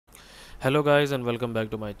Hello guys and welcome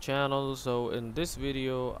back to my channel. So in this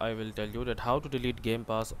video I will tell you that how to delete Game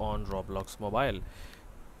Pass on Roblox mobile.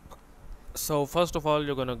 So first of all,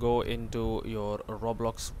 you're gonna go into your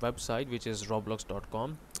Roblox website, which is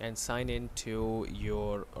roblox.com, and sign into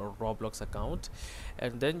your Roblox account,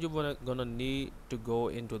 and then you're gonna need to go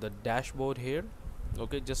into the dashboard here.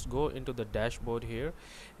 Okay, just go into the dashboard here,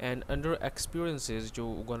 and under experiences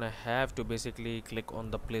you're gonna have to basically click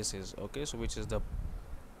on the places. Okay, so which is the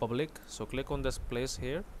public, so click on this place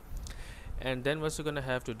here, and then what you're gonna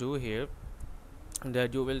have to do here,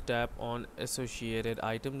 that you will tap on associated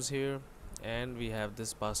items here, and we have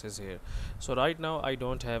this passes here. So right now I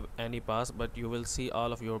don't have any pass, but you will see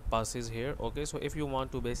all of your passes here. Okay, so if you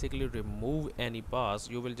want to basically remove any pass,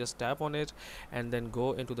 you will just tap on it and then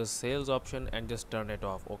go into the sales option and just turn it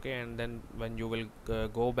off. Okay, and then when you will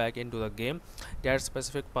go back into the game, that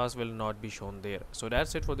specific pass will not be shown there. So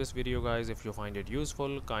that's it for this video guys. If you find it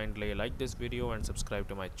useful, kindly like this video and subscribe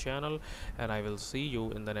to my channel, and I will see you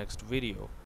in the next video.